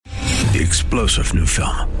the explosive new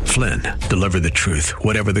film, Flynn, deliver the truth,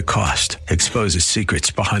 whatever the cost. Exposes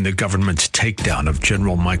secrets behind the government's takedown of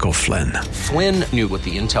General Michael Flynn. Flynn knew what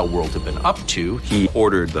the intel world had been up to. He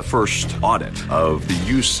ordered the first audit of the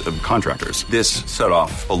use of contractors. This set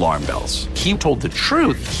off alarm bells. He told the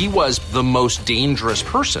truth. He was the most dangerous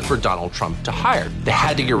person for Donald Trump to hire. They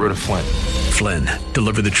had to get rid of Flynn. Flynn,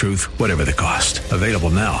 deliver the truth, whatever the cost. Available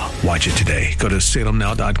now. Watch it today. Go to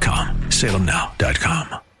salemnow.com.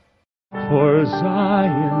 salemnow.com. For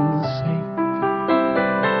Zion's sake,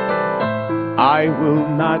 I will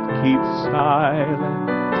not keep silent.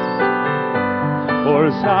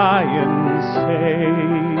 For Zion's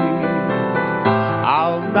sake,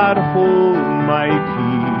 I'll not hold my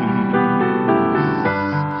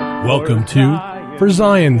peace. Welcome to For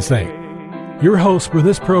Zion's Sake. Your hosts for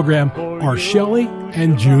this program are Shelley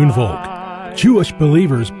and June Volk, Jewish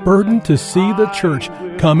believers burdened to see the church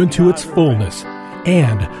come into its fullness,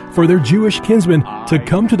 and for their Jewish kinsmen to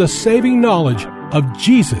come to the saving knowledge of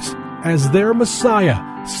Jesus as their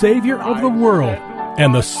Messiah, Savior of the world,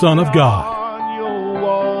 and the Son of God.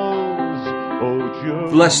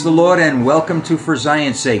 Bless the Lord and welcome to For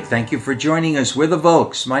Zion's Sake. Thank you for joining us. We're the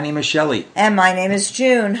Volks. My name is Shelley. And my name is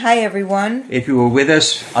June. Hi, everyone. If you were with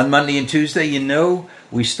us on Monday and Tuesday, you know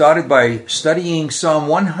we started by studying Psalm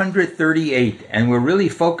 138, and we're really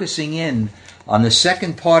focusing in on the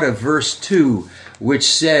second part of verse 2, which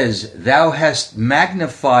says, "Thou hast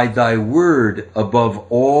magnified thy word above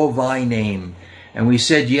all thy name." And we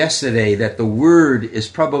said yesterday that the word is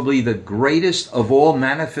probably the greatest of all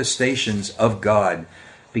manifestations of God,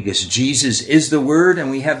 because Jesus is the word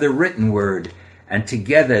and we have the written word, and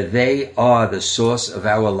together they are the source of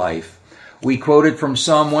our life. We quoted from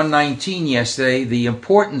Psalm 119 yesterday the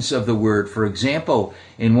importance of the word. For example,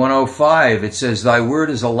 in 105 it says, "Thy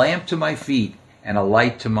word is a lamp to my feet and a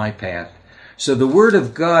light to my path." So the word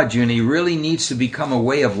of God, Junie, really needs to become a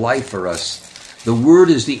way of life for us. The word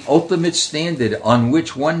is the ultimate standard on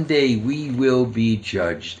which one day we will be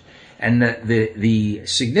judged. And the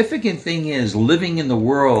significant thing is, living in the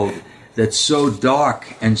world that's so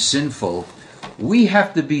dark and sinful, we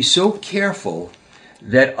have to be so careful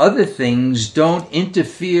that other things don't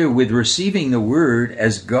interfere with receiving the word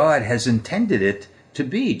as God has intended it to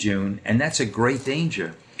be, June. And that's a great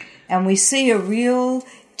danger. And we see a real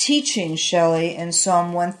teaching, Shelley, in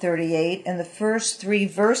Psalm 138 in the first 3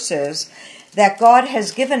 verses, that God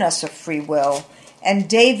has given us a free will. And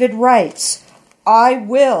David writes, "I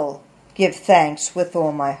will give thanks with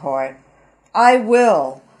all my heart. I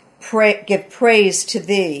will give praise to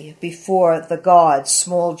thee before the gods,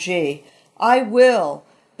 small g. I will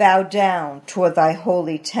bow down toward thy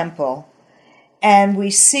holy temple." And we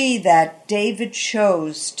see that David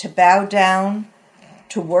chose to bow down,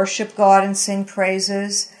 to worship God and sing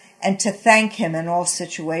praises, and to thank him in all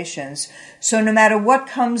situations. So no matter what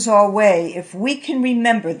comes our way, if we can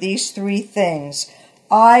remember these 3 things,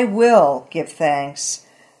 I will give thanks,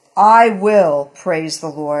 I will praise the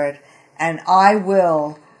Lord, and I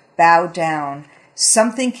will bow down,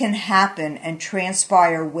 something can happen and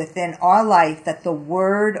transpire within our life that the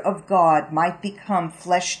Word of God might become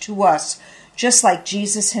flesh to us, just like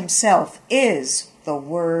Jesus himself is the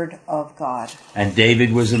Word of God. And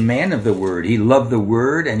David was a man of the Word. He loved the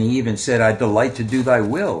Word, and he even said, "I delight to do thy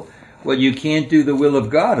will." Well, you can't do the will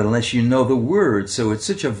of God unless you know the Word, so it's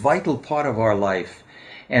such a vital part of our life.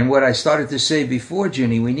 And what I started to say before,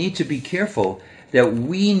 Junie, we need to be careful that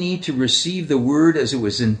we need to receive the Word as it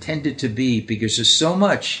was intended to be, because there's so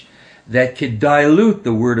much that could dilute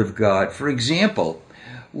the Word of God. For example,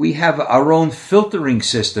 we have our own filtering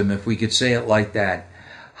system, if we could say it like that.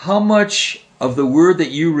 How much of the word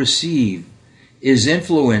that you receive is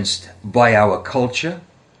influenced by our culture?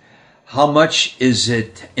 How much is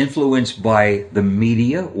it influenced by the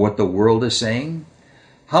media, what the world is saying?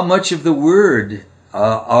 How much of the word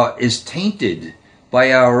is tainted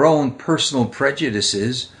by our own personal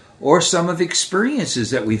prejudices or some of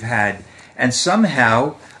experiences that we've had? And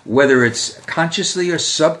somehow, whether it's consciously or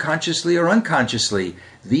subconsciously or unconsciously,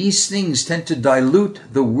 these things tend to dilute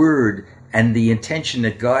the word and the intention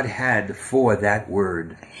that God had for that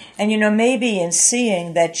word. And maybe in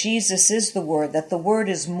seeing that Jesus is the Word, that the Word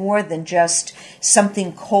is more than just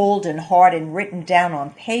something cold and hard and written down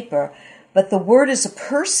on paper, but the Word is a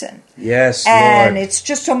person. Yes, and Lord. It's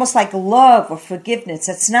just almost like love or forgiveness.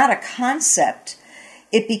 It's not a concept.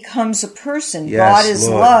 It becomes a person. Yes, God is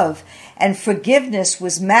Lord. love. And forgiveness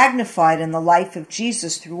was magnified in the life of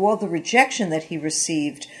Jesus through all the rejection that he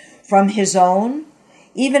received from his own.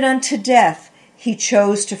 Even unto death, he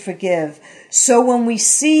chose to forgive. So when we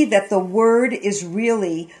see that the Word is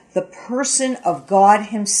really the person of God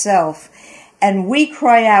himself, and we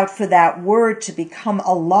cry out for that word to become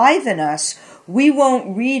alive in us, we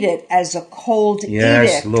won't read it as a cold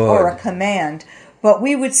edict or a command, but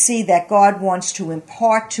we would see that God wants to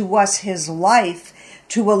impart to us his life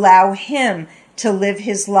to allow him to live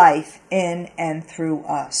his life in and through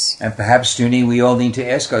us. And perhaps, Junie, we all need to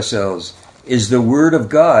ask ourselves, is the Word of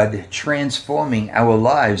God transforming our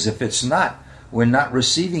lives? If it's not, we're not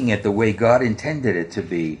receiving it the way God intended it to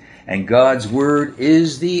be. And God's Word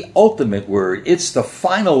is the ultimate Word. It's the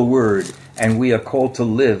final Word, and we are called to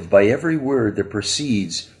live by every word that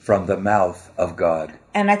proceeds from the mouth of God.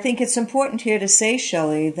 And I think it's important here to say,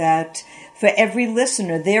 Shelley, that for every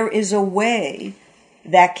listener, there is a way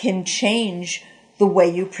that can change the way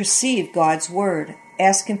you perceive God's Word.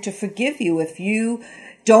 Ask him to forgive you if you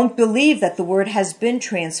don't believe that the Word has been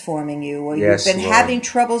transforming you, or you've been having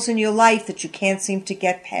troubles in your life that you can't seem to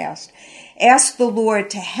get past. Ask the Lord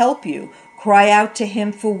to help you. Cry out to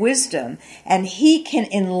him for wisdom, and he can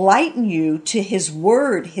enlighten you to his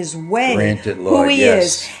word, his way, Grant it, Lord, who he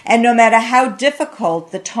is. And no matter how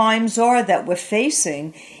difficult the times are that we're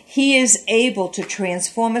facing, he is able to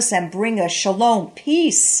transform us and bring us shalom,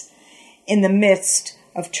 peace, in the midst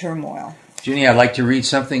of turmoil. Junie, I'd like to read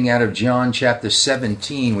something out of John chapter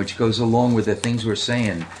 17, which goes along with the things we're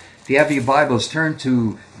saying. If you have your Bibles, turn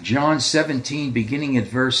to John 17, beginning at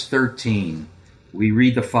verse 13. We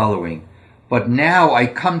read the following. But now I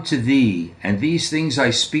come to thee, and these things I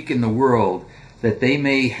speak in the world, that they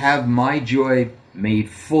may have my joy made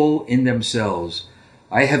full in themselves.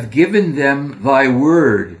 I have given them thy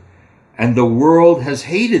word, and the world has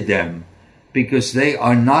hated them, because they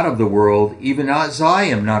are not of the world, even as I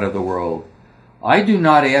am not of the world. I do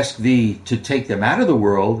not ask thee to take them out of the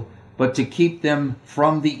world, but to keep them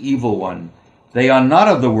from the evil one. They are not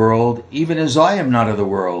of the world, even as I am not of the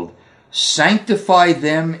world. Sanctify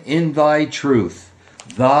them in thy truth.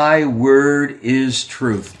 Thy word is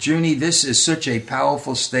truth. Junie, this is such a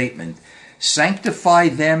powerful statement. Sanctify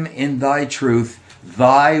them in thy truth.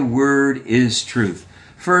 Thy word is truth.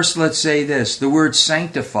 First, let's say this. The word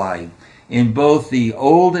sanctify in both the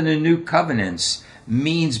Old and the New Covenants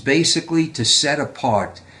means basically to set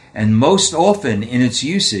apart. And most often in its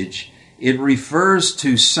usage, it refers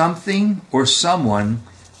to something or someone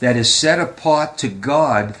that is set apart to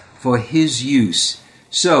God for his use.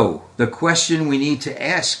 So, the question we need to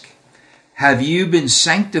ask, have you been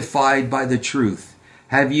sanctified by the truth?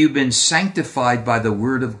 Have you been sanctified by the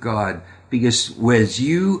Word of God? Because as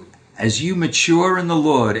you mature in the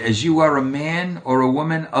Lord, as you are a man or a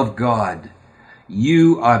woman of God,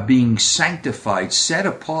 you are being sanctified, set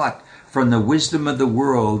apart from the wisdom of the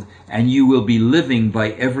world, and you will be living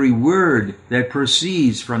by every word that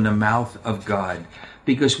proceeds from the mouth of God.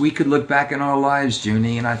 Because we could look back in our lives,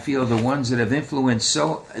 Junie, and I feel the ones that have influenced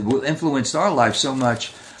our lives so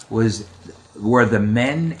much were the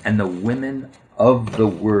men and the women of the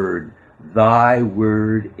Word. Thy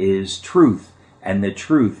word is truth, and the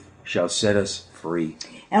truth shall set us free.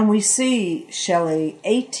 And we see, Shelley,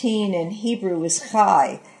 18 in Hebrew is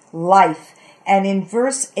chai, life. And in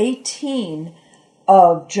verse 18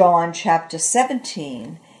 of John chapter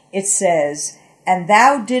 17, it says, and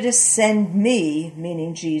thou didst send me,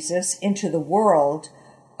 meaning Jesus, into the world.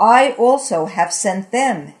 I also have sent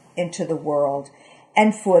them into the world.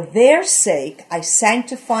 And for their sake I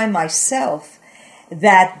sanctify myself,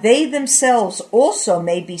 that they themselves also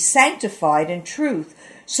may be sanctified in truth.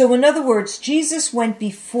 So in other words, Jesus went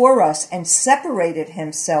before us and separated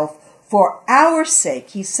himself for our sake.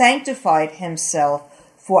 He sanctified himself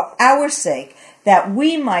for our sake, that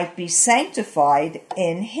we might be sanctified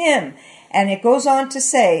in him. And it goes on to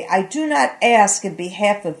say, I do not ask in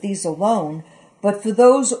behalf of these alone, but for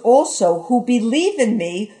those also who believe in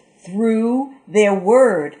me through their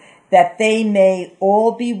word, that they may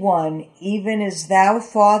all be one, even as thou,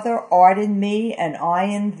 Father, art in me and I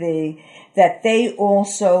in thee, that they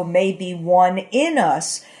also may be one in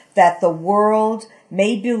us, that the world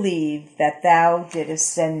may believe that thou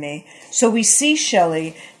didst send me. So we see,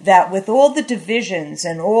 Shelley, that with all the divisions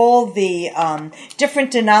and all the different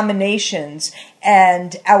denominations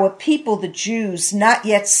and our people, the Jews, not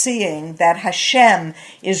yet seeing that Hashem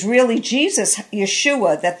is really Jesus,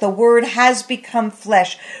 Yeshua, that the Word has become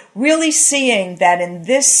flesh, really seeing that in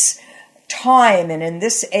this time and in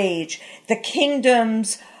this age, the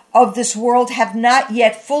kingdoms of this world have not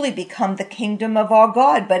yet fully become the kingdom of our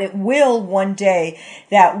God, but it will one day,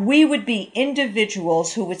 that we would be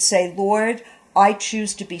individuals who would say, Lord, I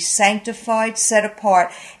choose to be sanctified, set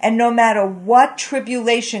apart, and no matter what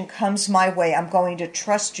tribulation comes my way, I'm going to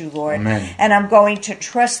trust you, Lord. Amen. And I'm going to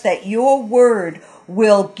trust that your word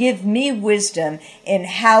will give me wisdom in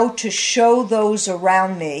how to show those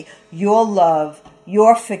around me your love,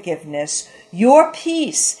 your forgiveness, your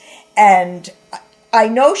peace. And I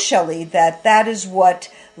know, Shelley, that is what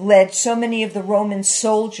led so many of the Roman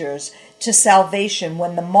soldiers to salvation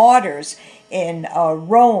when the martyrs in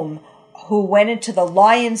Rome, who went into the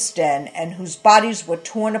lion's den and whose bodies were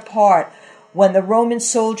torn apart, when the Roman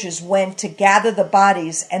soldiers went to gather the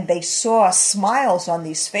bodies and they saw smiles on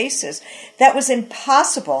these faces, that was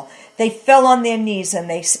impossible. They fell on their knees and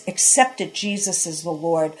they accepted Jesus as the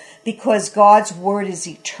Lord, because God's word is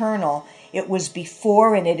eternal. It was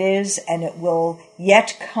before, and it is, and it will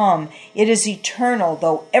yet come. It is eternal.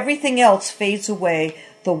 Though everything else fades away,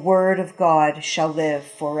 the word of God shall live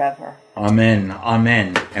forever. Amen.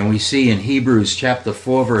 Amen. And we see in Hebrews chapter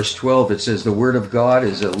 4, verse 12, it says the word of God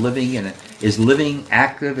is living,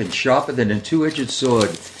 active, and sharper than a two-edged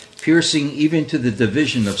sword, piercing even to the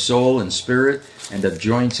division of soul and spirit and of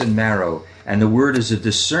joints and marrow. And the word is a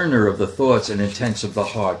discerner of the thoughts and intents of the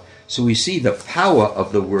heart. So we see the power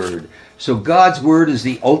of the word. So God's word is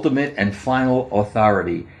the ultimate and final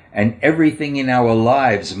authority. And everything in our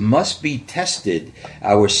lives must be tested.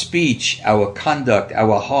 Our speech, our conduct,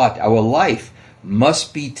 our heart, our life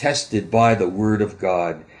must be tested by the word of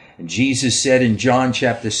God. And Jesus said in John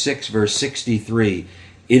chapter 6, verse 63,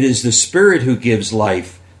 "It is the Spirit who gives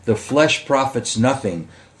life. The flesh profits nothing.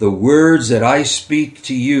 The words that I speak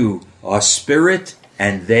to you are spirit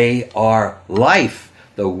and they are life."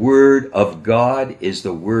 The word of God is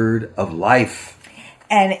the word of life.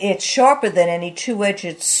 And it's sharper than any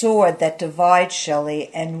two-edged sword that divides,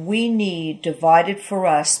 Shelley, and we need divided for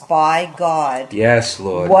us by God. Yes,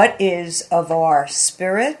 Lord. What is of our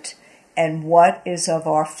spirit and what is of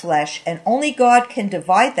our flesh. And only God can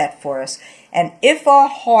divide that for us. And if our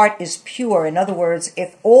heart is pure, in other words,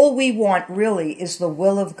 if all we want really is the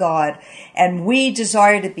will of God, and we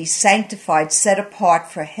desire to be sanctified, set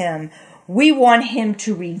apart for Him, we want Him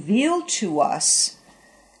to reveal to us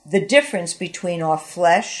the difference between our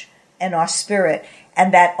flesh and our spirit.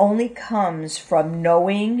 And that only comes from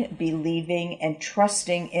knowing, believing, and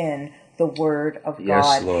trusting in the Word of God.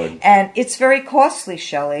 Yes, Lord. And it's very costly,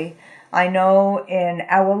 Shelley. I know in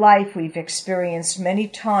our life we've experienced many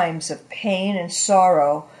times of pain and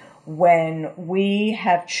sorrow when we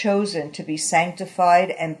have chosen to be sanctified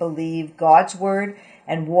and believe God's Word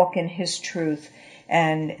and walk in His truth.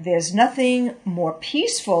 And there's nothing more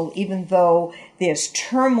peaceful, even though there's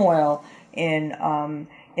turmoil in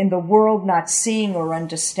the world not seeing or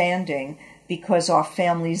understanding, because our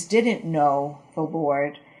families didn't know the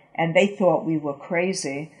Lord and they thought we were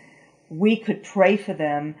crazy. We could pray for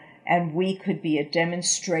them, and we could be a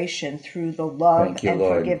demonstration through the love and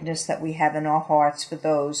Lord. forgiveness that we have in our hearts for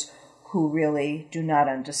those who really do not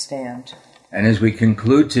understand. And as we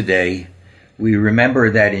conclude today, we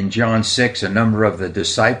remember that in John 6, a number of the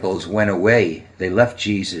disciples went away. They left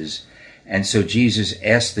Jesus. And so Jesus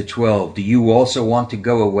asked the 12, "Do you also want to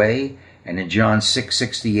go away?" And in John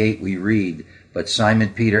 6:68 we read, "But Simon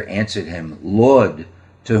Peter answered him, 'Lord,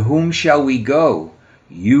 to whom shall we go?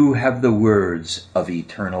 You have the words of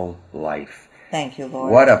eternal life.'" Thank you,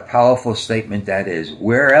 Lord. What a powerful statement that is.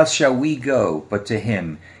 Where else shall we go but to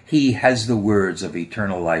Him? He has the words of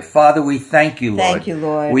eternal life. Father, we thank you, Lord. Thank you,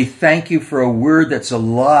 Lord. We thank you for a word that's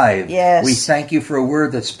alive. Yes. We thank you for a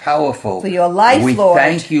word that's powerful. For your life, we Lord.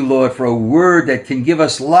 Thank you, Lord, for a word that can give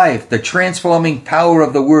us life, the transforming power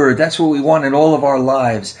of the word. That's what we want in all of our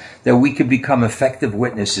lives, that we could become effective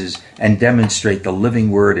witnesses and demonstrate the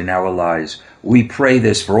living word in our lives. We pray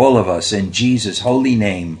this for all of us in Jesus' holy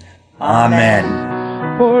name. Amen.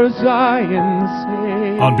 For Zion's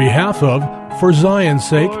sake. On behalf of For Zion's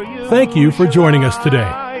Sake, thank you for joining us today.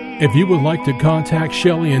 If you would like to contact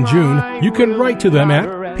Shelley and June, you can write to them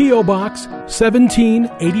at P.O. Box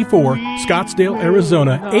 1784, Scottsdale,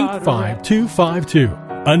 Arizona 85252.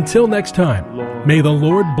 Until next time, may the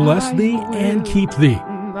Lord bless thee and keep thee.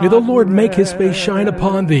 May the Lord make His face shine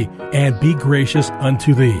upon thee and be gracious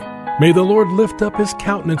unto thee. May the Lord lift up His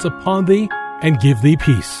countenance upon thee and give thee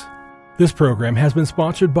peace. This program has been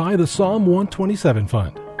sponsored by the Psalm 127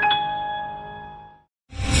 Fund.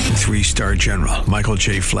 3-star General Michael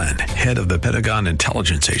J. Flynn, head of the Pentagon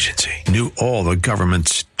Intelligence Agency, knew all the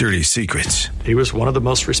government's dirty secrets. He was one of the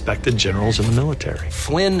most respected generals in the military.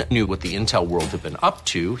 Flynn knew what the intel world had been up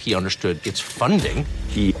to. He understood its funding.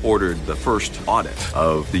 He ordered the first audit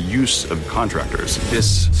of the use of contractors.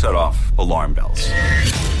 This set off alarm bells.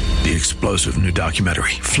 The explosive new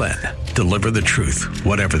documentary, Flynn, deliver the truth,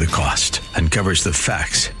 whatever the cost, uncovers the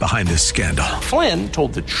facts behind the scandal. Flynn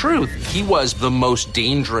told the truth. He was the most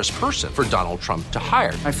dangerous person for Donald Trump to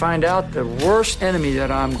hire. I find out the worst enemy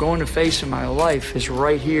that I'm going to face in my life is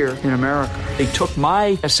right here in America. They took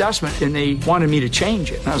my assessment and they wanted me to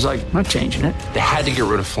change it. And I was like, I'm not changing it. They had to get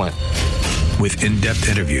rid of Flynn. With in-depth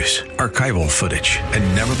interviews, archival footage,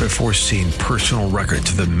 and never-before-seen personal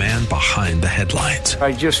records of the man behind the headlines.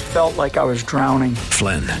 I just felt like I was drowning.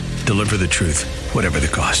 Flynn, deliver the truth, whatever the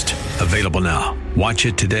cost. Available now. Watch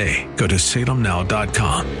it today. Go to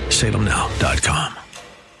salemnow.com. salemnow.com.